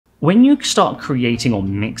When you start creating or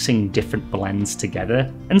mixing different blends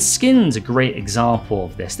together, and skin's a great example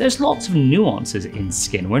of this, there's lots of nuances in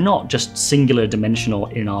skin. We're not just singular dimensional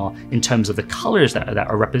in terms of the colors that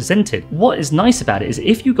are represented. What is nice about it is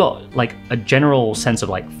if you got like a general sense of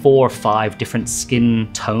like 4 or 5 different skin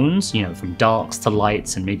tones, you know, from darks to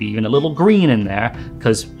lights and maybe even a little green in there,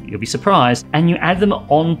 because you'll be surprised, and you add them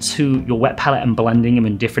onto your wet palette and blending them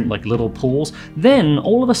in different like little pools, then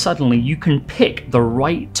all of a sudden you can pick the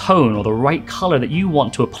right tone or the right color that you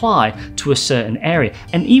want to apply to a certain area.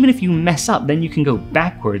 And even if you mess up, then you can go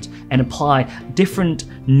backwards and apply different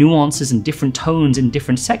nuances and different tones in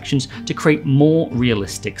different sections to create more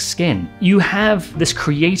realistic skin. You have this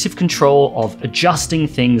creative control of adjusting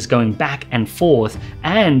things, going back and forth,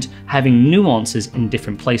 and having nuances in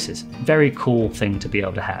different places. Very cool thing to be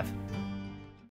able to have.